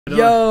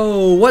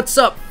Yo, what's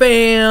up,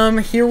 fam?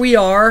 Here we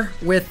are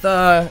with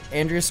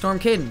Andrea Storm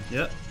Kaden.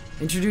 Yep.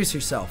 Introduce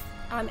yourself.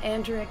 I'm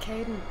Andrea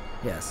Kaden.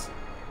 Yes.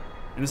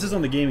 And this is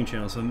on the gaming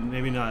channel, so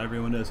maybe not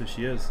everyone knows who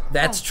she is.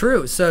 That's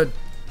true. So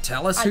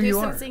tell us who you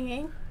are. I do some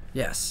singing.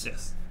 Yes.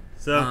 Yes.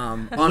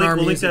 So we'll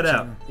link that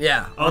out. channel.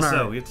 Yeah.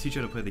 Also, we have to teach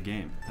her how to play the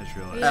game. I just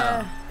realized.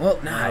 Yeah. Well,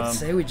 no, I'd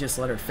say we just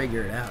let her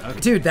figure it out. Okay.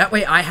 Dude, that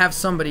way I have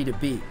somebody to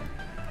beat.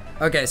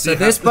 Okay, so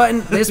this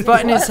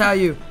button is how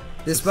you.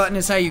 This button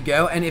is how you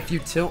go, and if you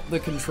tilt the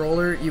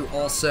controller, you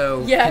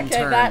also can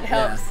turn. That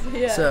helps.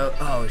 Yeah. So,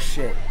 oh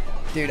shit,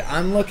 dude,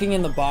 I'm looking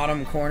in the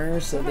bottom corner.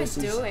 So what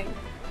am I doing?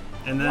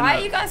 And then, why are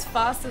you guys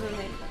faster than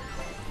me?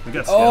 We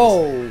got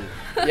skills.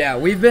 Oh, yeah,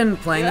 we've been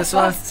playing this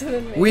one. Faster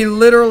than me. We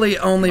literally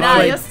only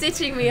played. You're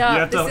stitching me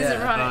up. This isn't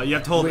right. You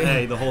have to hold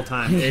A the whole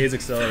time. A is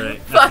accelerate.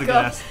 Fuck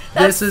the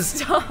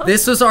off.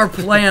 This was our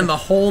plan the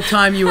whole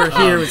time you were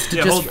here, was to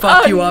just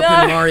fuck you up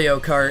in Mario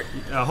Kart.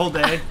 Hold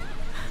A.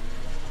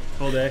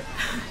 Hold A.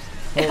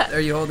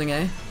 Are you holding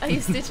A? Are you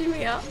stitching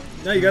me up?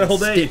 No, you gotta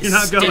hold A. You're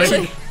not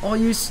going. Oh,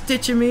 you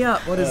stitching me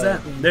up. What does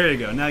that mean? There you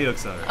go. Now you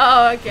accelerate.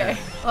 Oh, okay.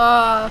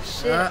 Oh,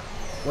 shit.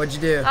 What'd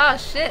you do? Oh,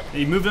 shit.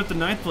 You moved up to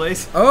 9th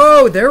place.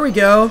 Oh, there we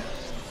go.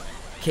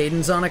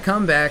 Caden's on a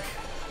comeback.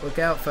 Look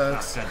out,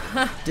 folks.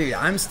 Dude,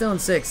 I'm still in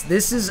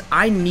 6th.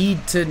 I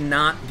need to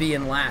not be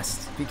in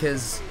last,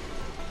 because...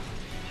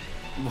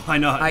 Why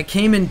not? I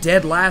came in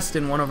dead last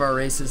in one of our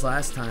races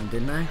last time,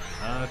 didn't I?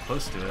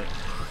 Close to it.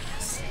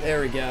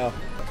 There we go.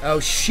 Oh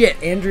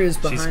shit, Andrea's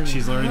behind me.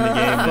 She's learning the game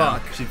now.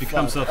 Fuck. She's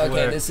become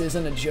self-aware. Okay, this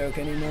isn't a joke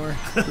anymore.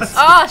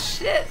 Oh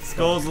shit.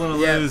 Skull's gonna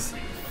lose.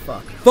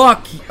 Fuck.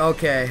 Fuck.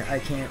 Okay, I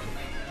can't.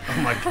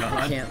 Oh my god.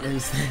 I can't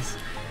lose this.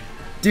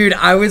 Dude,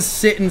 I was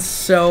sitting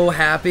so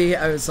happy.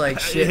 I was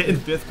like, shit. In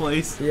 5th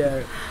place?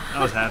 Yeah.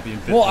 I was happy in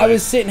 5th place. Well, I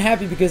was sitting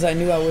happy because I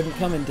knew I wouldn't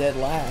come in dead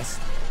last.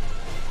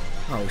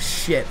 Oh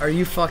shit, are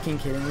you fucking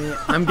kidding me?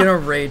 I'm gonna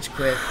rage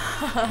quit.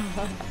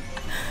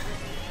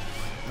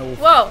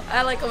 Whoa,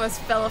 I like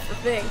almost fell off the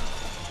thing.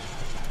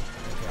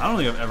 I don't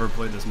think I've ever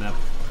played this map.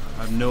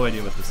 I have no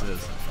idea what this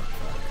is.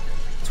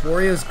 It's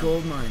Wario's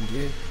gold mine,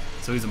 dude.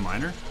 So he's a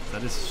miner? Is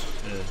that his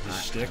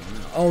shtick?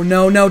 Oh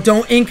no, no,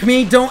 don't ink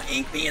me! Don't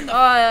ink me in the...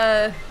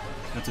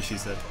 That's what she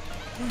said.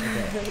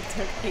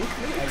 Okay.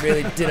 I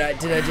really... Did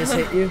I just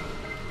hit you?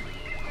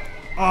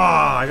 Oh,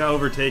 I got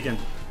overtaken.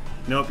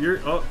 Nope,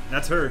 oh,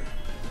 that's her.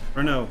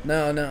 Or no.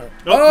 No, no.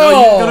 Oh, no,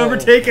 you got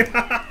overtaken.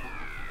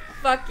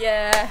 Fuck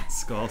yeah.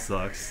 Skull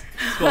sucks.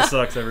 Skull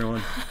sucks,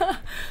 everyone.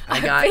 I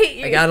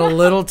got a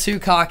little too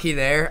cocky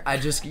there.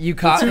 You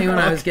caught me when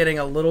I was getting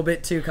a little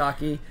bit too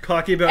cocky.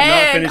 Cocky about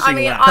not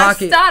finishing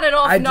last. I started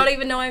off not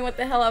even knowing what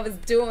the hell I was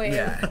doing.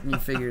 Yeah, you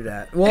figured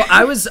that. Well,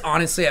 I was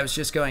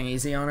just going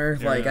easy on her.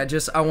 Like,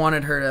 I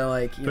wanted her to,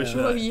 like, push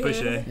know.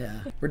 Push A. Yeah.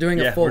 We're doing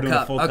a full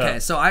cup. Okay,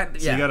 so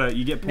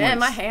you get points. Man,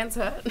 my hands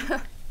hurt.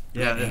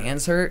 Yeah,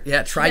 hands hurt.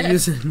 Yeah, try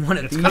using one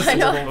of these little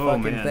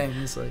fucking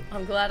things. Like,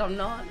 I'm glad I'm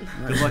not.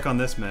 Good luck on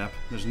this map.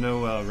 There's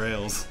no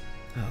rails.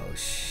 Oh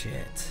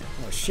shit!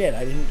 Oh shit!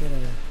 I didn't get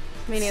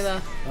a. Me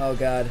neither. Oh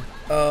god.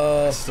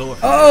 Oh. Still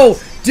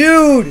Oh,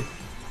 dude!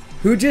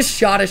 Who just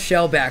shot a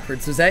shell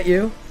backwards? Was that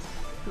you?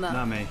 No.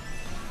 Not me.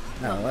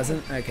 No, it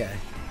wasn't. Okay.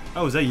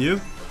 Oh, is that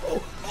you?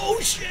 Oh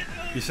shit!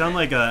 You sound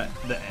like the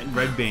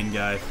Red Bane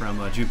guy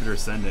from Jupiter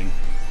Ascending.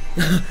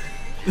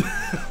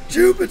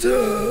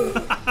 Jupiter.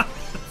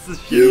 That's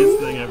the shittiest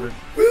thing ever.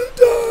 Will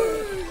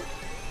die.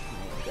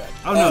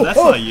 Oh no, that's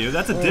not you.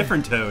 That's a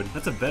different Toad.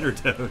 That's a better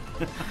Toad.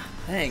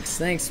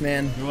 Thanks,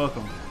 man. You're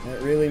welcome.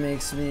 That really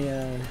makes me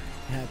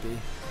happy.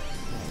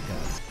 Oh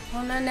god.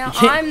 Oh no, now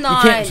I'm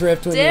not. You can't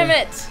drift with Damn me.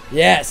 it.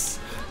 Yes.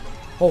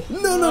 Oh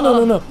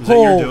no. Is that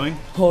you're doing?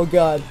 Oh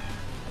god.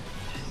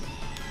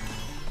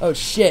 Oh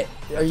shit.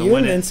 Are you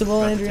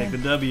invincible, Andrea? Take the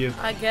W.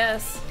 I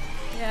guess.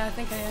 Yeah, I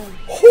think I am.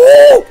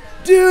 Oh,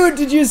 dude,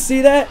 did you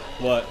see that?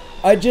 What?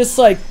 I just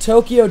like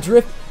Tokyo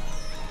drift.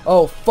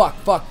 Oh fuck.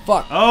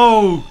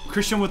 Oh,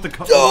 Christian with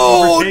the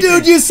oh,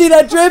 dude, you see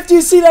that drift?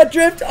 You see that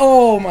drift?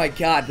 Oh my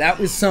god, that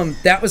was some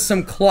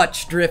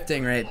clutch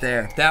drifting right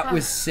there. That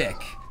was sick.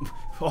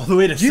 All the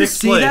way to 6th place. Did you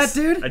see that,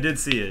 dude? I did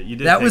see it. You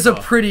did. That was a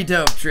pretty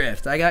dope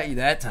drift. I got you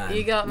that time.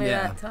 You got me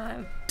that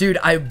time. Dude,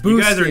 I boosted.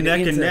 You guys are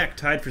neck and neck,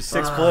 tied for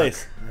 6th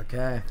place.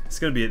 Okay. It's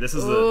gonna be. This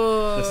is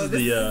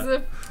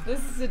the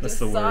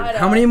decider.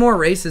 How many more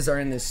races are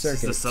in this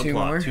circuit? This is the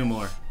subplot. 2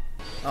 more.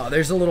 Oh,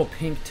 there's a little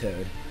pink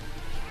toad.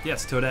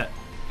 Yes, Toadette.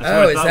 That's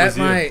Oh, what I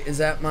thought is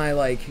that my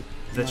like?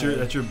 That's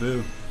your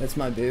boo. That's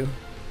my boo.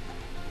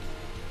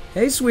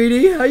 Hey,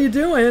 sweetie, how you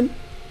doing?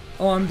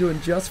 Oh, I'm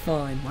doing just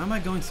fine. Why am I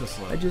going so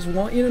slow? I just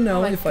want you to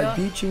know if I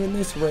beat you in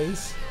this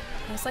race.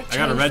 I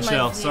got a red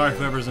shell. Sorry,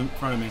 whoever's in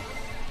front of me.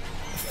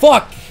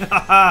 Fuck!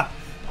 Got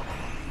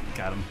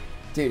him.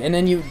 Dude, and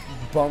then you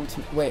bumped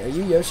me. Wait, are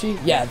you Yoshi?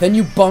 Yeah, then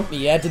you bumped me.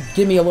 You had to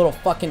give me a little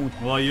fucking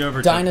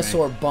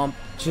dinosaur bump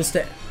just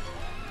to...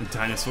 The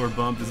dinosaur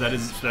bump? Is that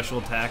his special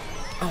attack?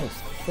 Oh,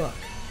 fuck.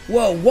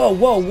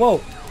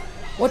 Whoa.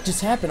 What just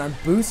happened? I'm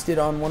boosted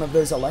on one of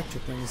those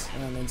electric things.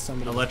 And then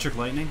somebody... Electric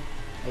lightning?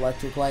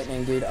 Electric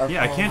lightning, dude.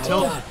 Yeah, I can't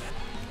tell. God.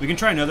 We can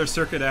try another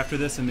circuit after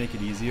this and make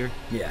it easier.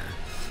 Yeah.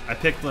 I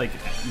picked like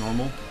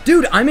normal.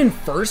 Dude, I'm in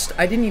first.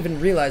 I didn't even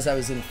realize I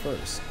was in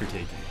first.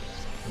 Undertaking.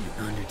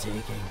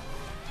 Undertaking.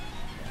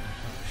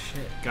 Oh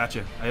shit.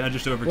 Gotcha. I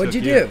just overtook What'd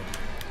you do?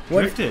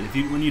 What? Drifted.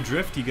 When you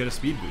drift, you get a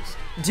speed boost.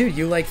 Dude,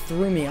 you like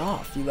threw me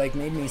off. You like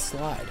made me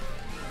slide.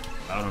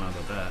 I don't know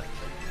about that.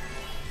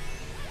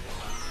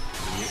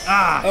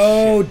 Ah!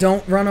 Oh, shit.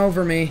 don't run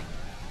over me.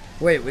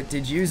 Wait, what,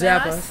 did you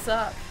zap Man, I us?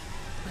 suck.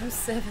 I'm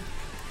 7th.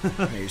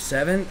 Oh, you're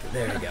 7th?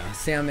 There you go.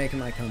 See, I'm making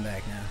my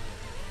comeback now.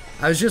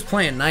 I was just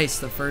playing nice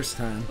the first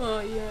time. Oh,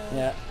 yeah.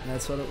 Yeah,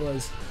 that's what it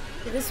was.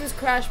 If this was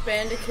Crash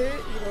Bandicoot,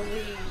 you'll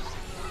leave.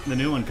 The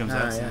new one comes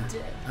out yeah.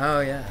 soon.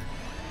 Oh, yeah.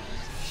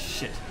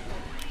 Shit.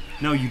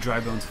 No, you dry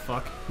bones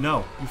fuck.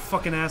 No, you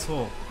fucking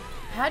asshole.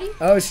 How do you...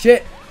 Oh,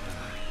 shit.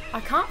 I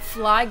can't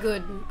fly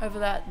good over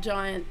that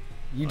giant...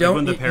 You don't...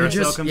 when the you parasail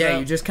just, comes yeah, out?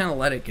 you just kind of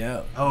let it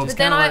go. Oh, But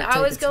then I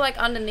always go, like,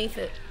 underneath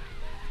it.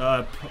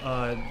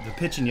 the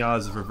pitch and yaw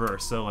is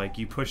reverse, so like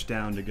you push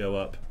down to go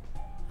up.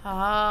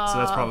 Ah. So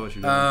that's probably what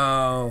you're doing.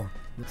 Oh.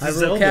 This is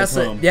Zelda's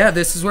home. Yeah,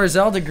 this is where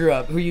Zelda grew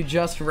up, who you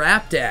just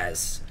rapped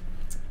as.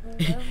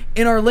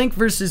 In our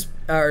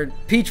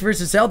Peach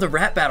versus Zelda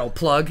rap battle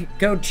plug,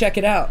 go check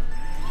it out.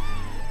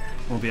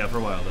 Won't be out for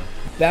a while though.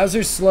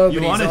 Bowser's slow, You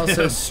but he's wanted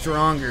also him.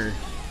 stronger.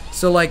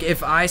 So like,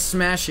 if I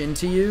smash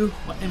into you,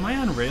 What, am I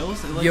on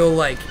rails? Like, you'll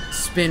like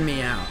spin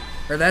me out.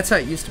 Or that's how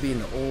it used to be in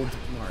the old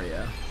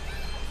Mario.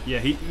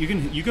 yeah,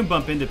 you can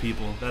bump into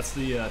people. That's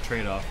the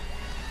trade-off.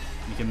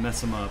 You can mess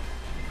them up.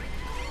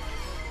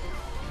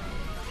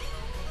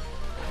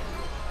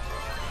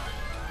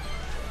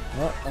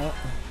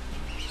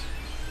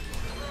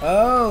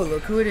 Oh,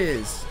 look who it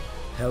is.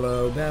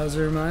 Hello,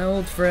 Bowser, my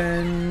old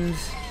friend.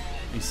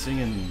 He's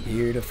singing.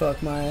 Here to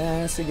fuck my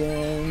ass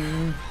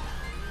again.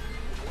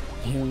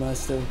 You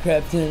must have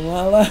crept in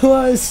while I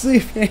was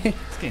sleeping.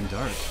 It's getting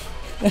dark.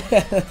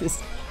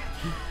 just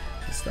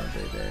stop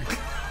right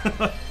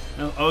there.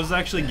 No, I was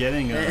actually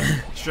getting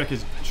Shrek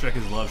is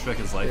love, Shrek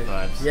is life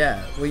vibes.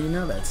 Yeah, well, you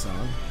know that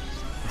song.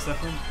 What's that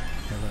from?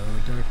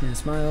 Hello,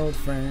 darkness, my old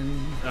friend.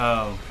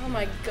 Oh. Oh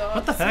my god,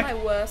 What the this heck? is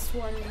my worst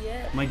one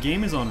yet. My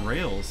game is on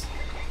rails.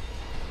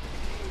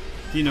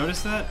 Do you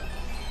notice that?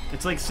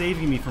 It's like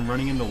saving me from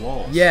running into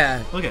walls.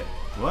 Yeah. Look at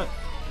what?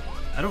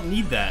 I don't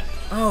need that.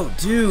 Oh,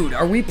 dude,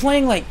 are we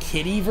playing like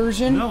kitty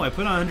version? No, I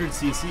put on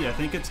 100cc. I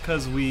think it's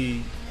because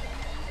we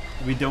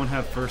don't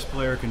have first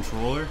player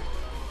controller.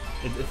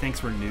 It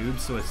thinks we're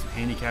noobs, so it's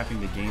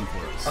handicapping the game for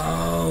us.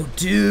 Oh,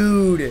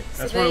 dude.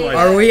 That's there where you like,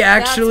 Are we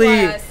That's actually?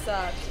 why I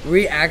suck. Are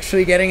we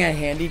actually getting a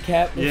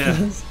handicap? with Yeah.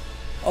 this?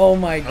 Oh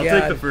my I'll god.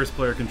 take the first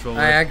player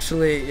controller. I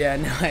actually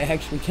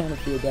kind of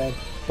feel bad,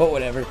 but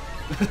whatever.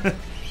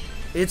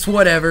 It's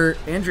whatever.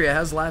 Andrea,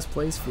 how's last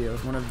place feel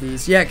with one of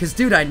these? Yeah, because,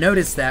 dude, I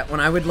noticed that when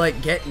I would,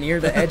 like, get near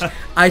the edge.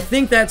 I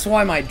think that's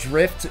why my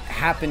drift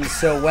happened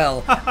so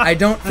well. I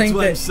don't That's think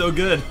why that... I'm so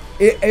good.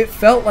 It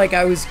felt like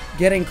I was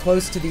getting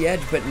close to the edge,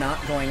 but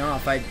not going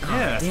off. Yeah,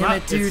 it's damn not,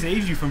 it, dude. it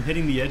saves you from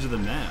hitting the edge of the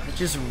map. It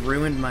just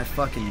ruined my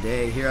fucking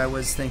day. Here I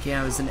was thinking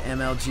I was an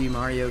MLG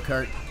Mario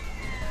Kart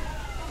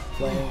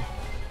player.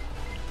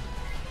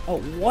 Oh,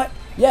 what?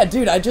 Yeah,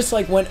 dude, I just,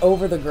 like, went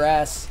over the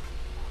grass.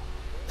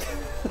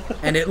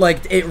 And it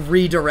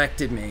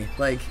redirected me.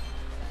 Like,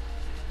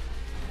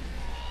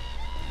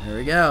 there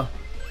we go.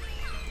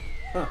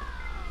 Huh.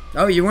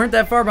 Oh, you weren't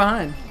that far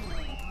behind.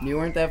 You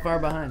weren't that far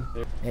behind.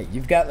 Hey,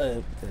 you've got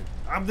the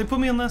They put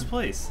me in last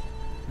place.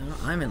 no,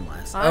 I'm in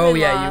last. I'm Oh in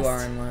yeah, last. you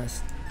are in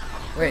last.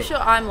 I'm Wait. sure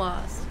I'm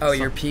last. Oh,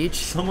 you're Peach.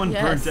 Someone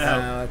Yes. burnt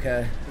out. Oh,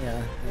 okay.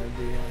 Yeah, that would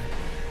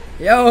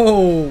be.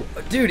 Yo,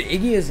 dude,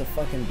 Iggy is a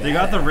fucking badass. They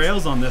got the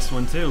rails on this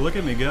one too. Look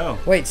at me go.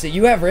 Wait, so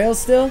you have rails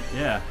still?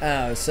 Yeah.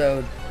 Oh,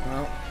 so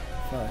well,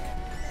 fuck.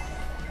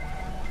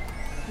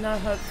 No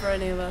hope for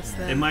any of us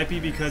then. It might be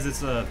because it's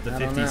the I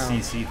don't know.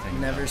 50cc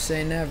thing. Never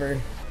say never.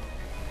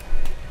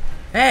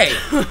 Hey,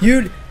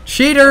 you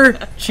cheater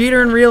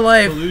in real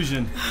life.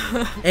 Illusion.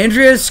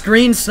 Andrea's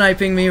screen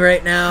sniping me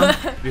right now.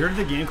 You heard of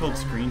the game called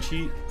Screen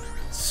Cheat?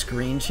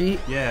 Screen cheat?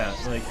 Yeah,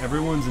 like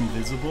everyone's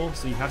invisible,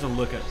 so you have to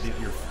look at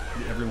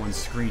everyone's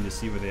screen to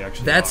see where they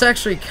actually That's are.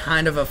 actually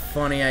kind of a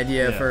funny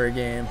idea Yeah. for a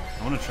game.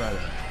 I want to try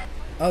that.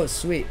 Oh,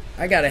 sweet.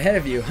 I got ahead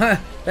of you. Huh,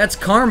 that's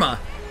karma.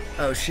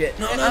 Oh, shit.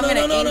 No, I'm gonna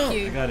ink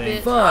you, I got bitch.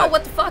 inked. Fuck. Oh,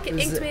 what the fuck? It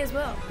Is inked it- me as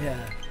well. Yeah.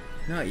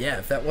 No, yeah,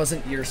 if that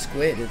wasn't your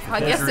squid. I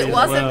guess Battery it as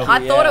wasn't. well.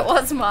 I thought Yeah. it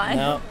was mine.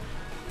 No.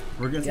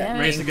 We're gonna Damn it.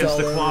 race Inked against all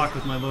the over. clock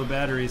with my low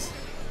batteries.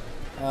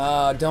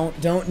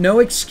 No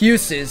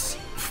excuses.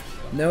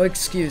 No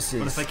excuses.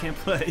 What if I can't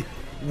play?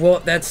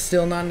 Well, that's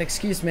still not an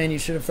excuse, man. You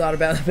should have thought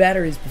about the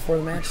batteries before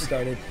the match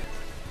started.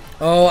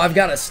 Oh, I've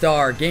got a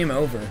star. Game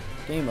over.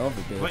 Game over,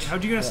 bitch. Wait,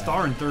 how'd you get a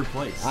star in third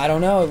place? I don't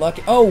know.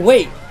 Lucky. Oh,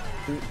 wait.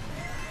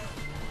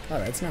 Oh,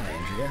 that's not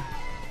Andrea.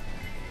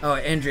 Oh,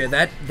 Andrea,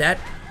 that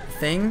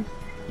thing,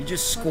 you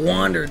just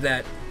squandered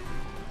that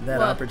What?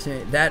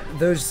 opportunity.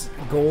 Those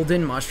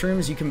golden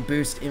mushrooms, you can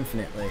boost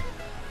infinitely.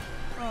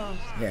 Oh.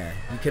 Yeah,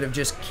 you could have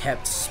just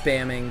kept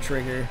spamming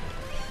trigger.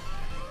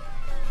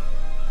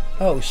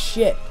 Oh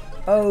shit.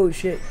 Oh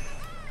shit.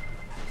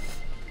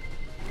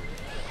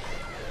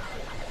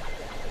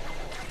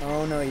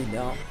 Oh no you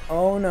don't.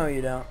 Oh no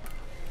you don't.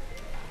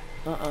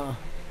 Oh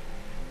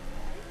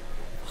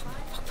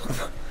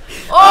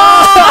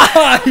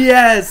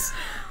yes.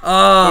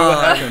 Oh,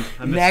 what happened?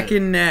 I missed neck it.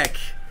 and neck.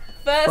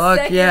 First, Fuck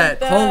second, yeah.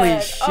 third.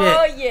 Holy shit.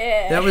 Oh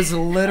yeah. That was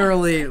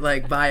literally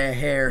like by a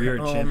hair. We are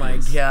Oh my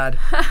champions. god.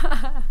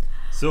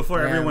 So far,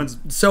 Damn. everyone's.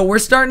 So we're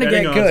starting to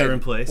Betting get odds good. are in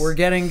place. We're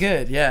getting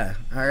good. Yeah.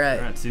 All right.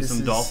 All right, see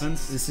some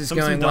dolphins? This is Some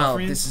going well.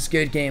 dolphins? This is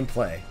good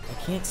gameplay. I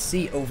can't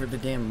see over the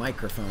damn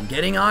microphone.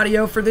 Getting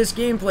audio for this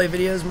gameplay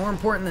video is more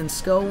important than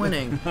Skull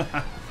winning.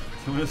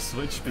 You want to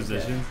switch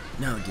positions?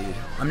 No, dude.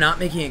 I'm not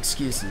making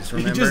excuses. You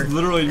Remember? just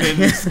literally made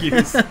an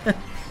excuse.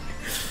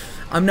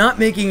 I'm not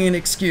making an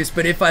excuse,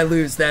 but if I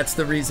lose, that's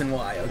the reason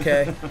why.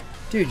 Okay.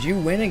 Dude, you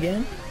win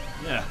again?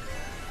 Yeah,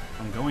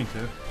 I'm going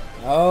to.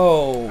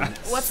 Oh.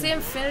 What's the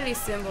infinity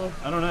symbol?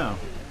 I don't know.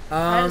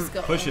 I just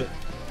got Push one. it.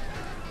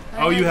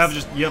 I Oh, you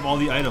just- have all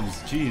the items.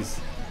 Jeez.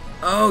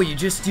 Oh, you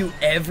just do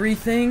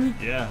everything?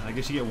 Yeah, I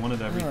guess you get one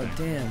of everything. Oh,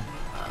 damn.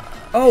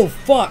 Oh,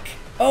 fuck.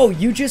 Oh,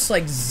 you just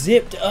like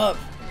zipped up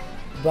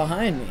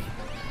behind me.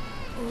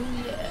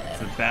 Oh yeah.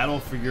 It's a battle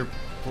for your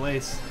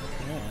place.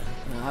 Yeah,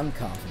 no, I'm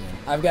confident.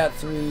 I've got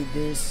 3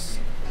 this.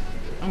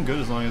 I'm good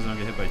as long as I don't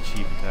get hit by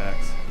cheap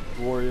attacks.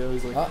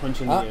 Wario's like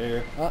punching the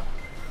air.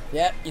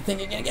 Yeah, you think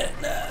you're gonna get it?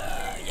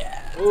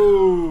 Yeah.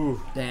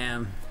 Ooh.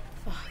 Damn.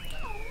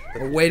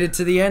 I waited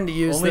to the end to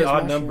use Only those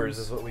odd mushrooms. numbers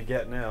is what we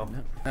get now.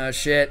 Oh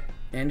shit,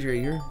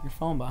 Andrea, you're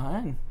falling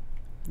behind.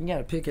 You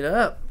gotta pick it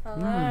up. I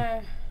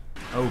know.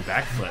 Oh,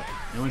 backflip.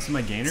 You want to see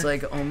my gainer? It's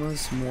like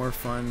almost more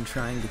fun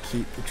trying to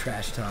keep the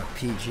trash talk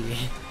PG.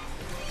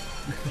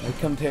 Like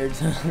compared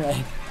to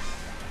like,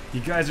 You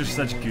guys are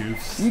such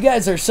goofs. you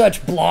guys are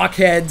such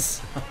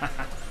blockheads.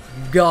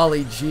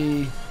 Golly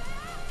gee.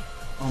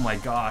 Oh my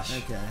gosh.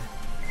 Okay.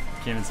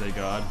 Can't even say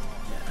God.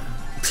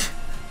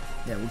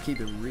 Yeah, we'll keep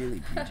it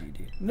really PG,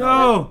 dude.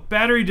 No!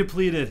 Battery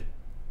depleted.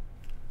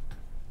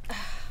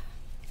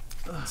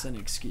 That's an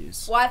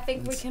excuse. Well, I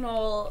think we can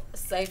all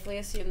safely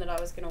assume that I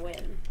was gonna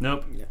win.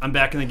 Nope. I'm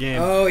back in the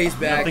game. Oh, he's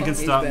back. Nothing can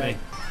He's stop back. me.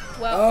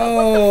 Well,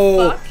 Oh.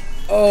 what the fuck?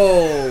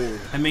 Oh.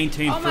 I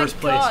maintained Oh my first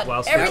place god!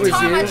 while Every That was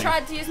time I you.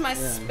 tried to use my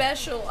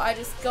special, I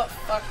just got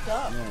fucked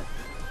up. Yeah.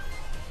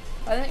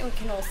 I think we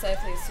can all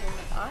safely assume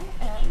that I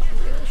am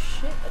real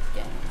shit at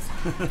games.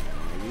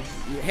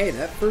 Hey,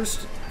 that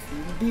first you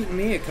beat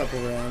me a couple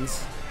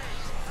rounds.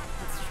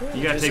 That's true.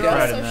 You gotta take You're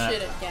pride also in that.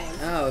 shit at games.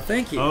 Oh,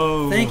 thank you.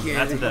 Oh, thank you.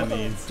 that's what Andy. that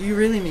means. Do you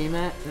really mean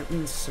that? That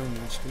means so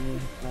much to me.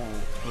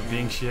 But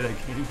being shit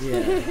at games. Yeah,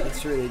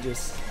 it's really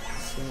just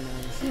so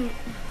nice.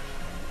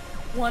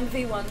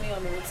 1v1 me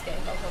on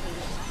RuneScape, I'll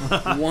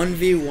probably win.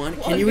 1v1?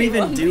 Can you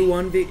even do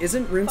 1v?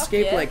 Isn't Fuck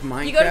RuneScape yeah. like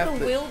Minecraft? You go to the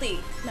but- wildy.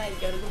 No, you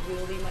go to the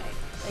wildy, mate.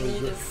 And you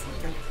just...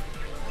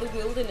 The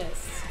wilderness.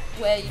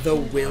 Where you The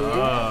can- wildy?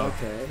 Oh,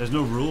 Okay. There's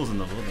no rules in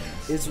the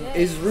wilderness. Is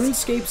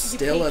RuneScape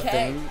still a PK.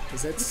 thing?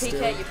 Is that You still?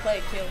 PK, you play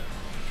a kill.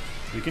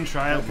 We can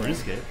try out Okay.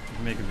 RuneScape. We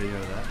can make a video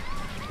of that.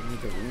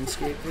 Make a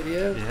RuneScape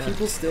video? Yeah.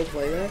 People still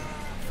play that?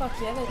 Fuck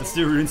yeah, they Let's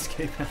do. do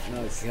RuneScape.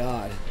 Oh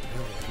god.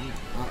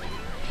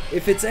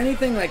 If it's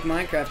anything like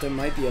Minecraft, I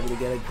might be able to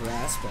get a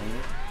grasp on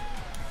it.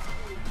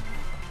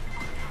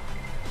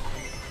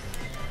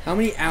 How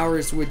many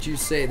hours would you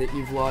say that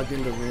you've logged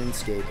into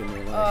RuneScape in your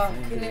Oh, life?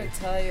 I couldn't even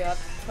tell you. I've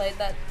played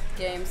that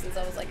game since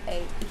I was like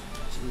 8.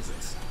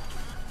 Jesus.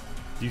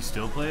 Do you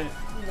still play it?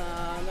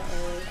 Nah, not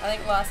really. I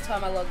think last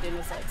time I logged in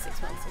was like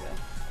 6 months ago.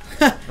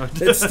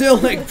 It's still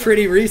like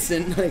pretty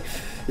recent. Like,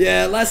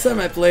 yeah, last time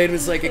I played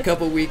was like a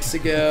couple weeks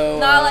ago.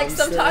 Nah, like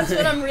so- sometimes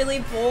when I'm really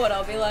bored,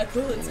 I'll be like, oh,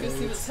 let's go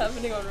see what's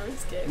happening on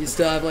RuneScape. You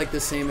still have like the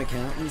same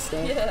account and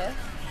stuff? Yeah.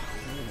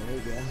 Oh, there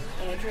you go.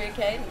 Andrea,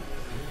 Kaden.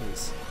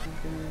 Nice.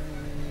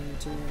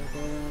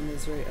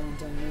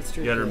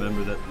 You gotta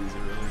remember that these are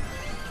really.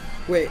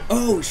 Wait,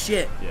 oh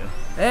shit. Yeah.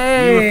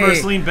 Hey! You were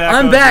first leaned back, I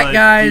I'm was back, like,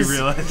 guys. you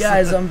realize?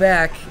 Guys, I'm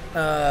back.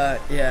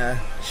 Yeah,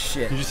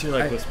 shit. You just hear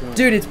like whispering.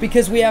 Dude, it's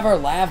because we have our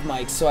lav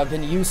mics, so I've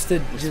been used to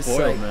just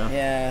spoiled like, now.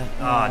 yeah.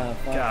 Ah,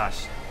 fuck.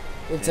 gosh.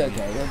 It's Damn.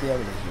 okay. They'll be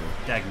able to hear.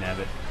 Dag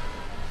nabbit.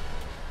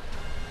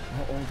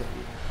 How old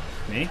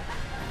are you? Me?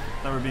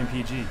 Thought we were being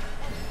PG.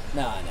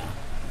 Nah.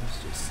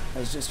 I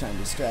was just trying to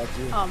distract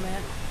you. Oh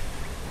man.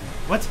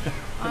 What?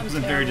 I'm That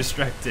wasn't very terrible.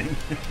 distracting.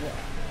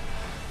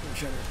 I'm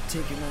trying to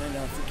take your mind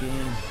off the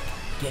game.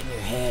 Get in your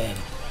head.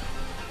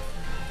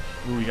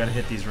 Ooh, we gotta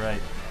hit these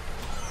right.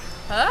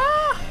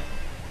 Ah!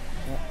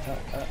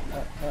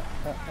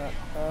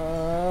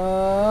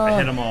 I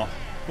hit them all.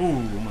 Ooh,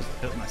 almost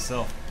hit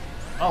myself.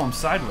 Oh, I'm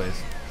sideways.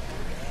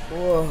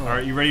 Whoa.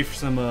 Alright, you ready for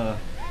some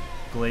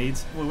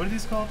glades? Wait, what are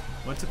these called?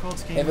 What's it called?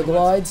 Skiing in the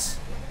woods?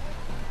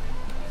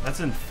 Everglides? That's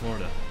in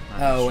Florida. not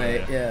in Oh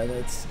wait, Australia. yeah,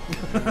 that's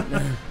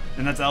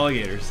And that's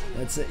alligators.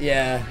 that's it.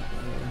 Yeah.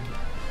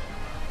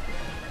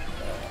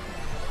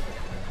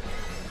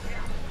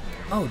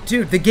 Oh,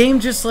 dude, the game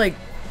just like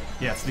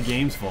Yeah, it's the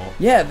game's fault.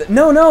 yeah.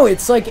 No,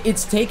 it's like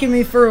it's taking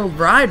me for a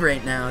ride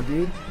right now,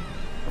 dude.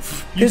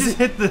 You 'Cause just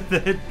hit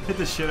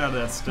the shit out of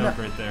that stump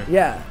right there.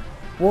 Yeah.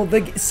 Well,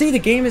 the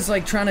game is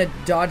like trying to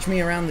dodge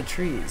me around the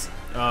trees.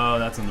 Oh,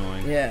 that's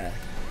annoying. Yeah.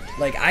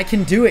 Like, I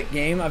can do it,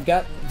 game. I've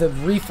got the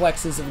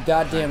reflexes of a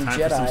goddamn Time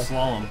Jedi. for some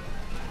slalom.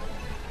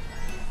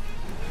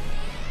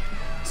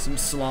 Some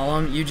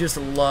slalom. You just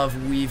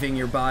love weaving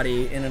your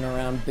body in and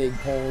around big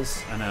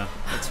poles. I know.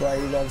 That's why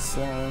you love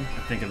slalom. I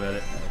think about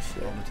it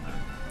shit. all the time.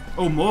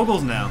 Oh,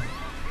 moguls now.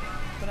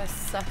 But I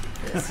suck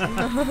at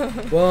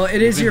this. Well,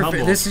 it is your.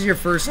 humble. This is your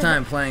first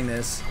time playing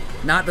this.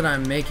 Not that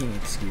I'm making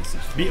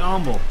excuses. Be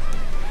humble.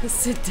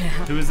 Sit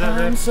down. Who is that?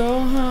 I'm Rick? so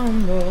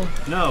humble.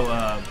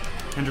 No,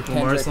 Kendrick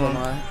Lamar Kendrick song.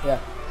 Lamar. Yeah.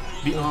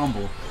 Be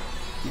humble.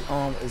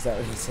 Is that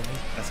what he said?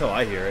 That's how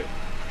I hear it.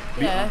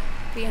 Yeah.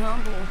 Be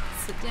humble.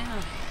 Sit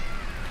down.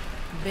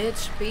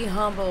 Bitch, be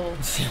humble.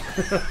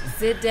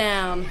 Sit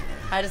down.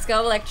 I just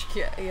got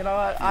electrocuted. You know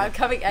what? I'm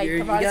coming. Hey, You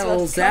come on, got a so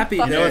little let's come zappy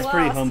fucking there. No, it's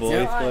pretty last. humble.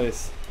 Come 8th on.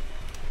 place.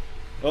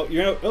 Oh,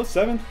 you're no. Oh,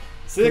 7th.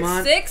 6th. Come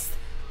on. Sixth.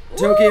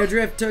 Tokyo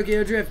Drift.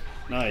 Tokyo Drift.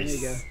 Nice.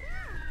 There you go.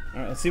 All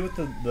right, let's see what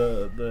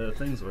the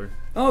things were.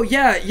 Oh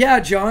yeah,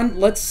 John.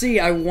 Let's see.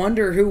 I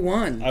wonder who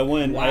won. I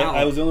win. Wow.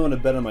 I was the only one to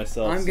bet on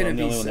myself. I'm gonna the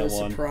be only one so that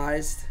won.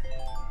 surprised.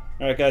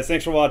 All right, guys.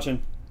 Thanks for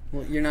watching.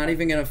 Well, you're not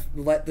even gonna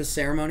let the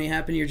ceremony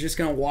happen. You're just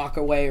gonna walk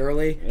away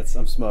early.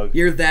 I'm smug.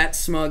 You're that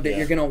smug that Yeah.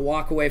 you're gonna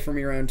walk away from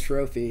your own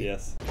trophy.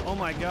 Yes. Oh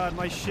my God,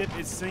 my ship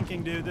is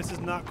sinking, dude. This is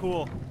not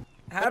cool.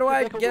 How do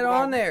I get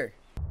on there?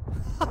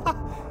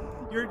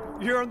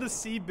 You're on the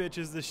sea, bitch.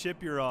 Is the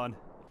ship you're on?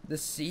 The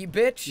sea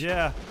bitch?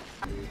 Yeah.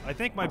 I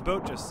think my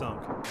boat just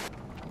sunk.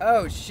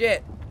 Oh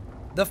shit.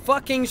 The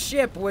fucking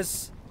ship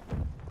was.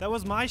 That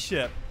was my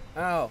ship.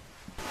 Oh.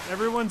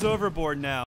 Everyone's overboard now.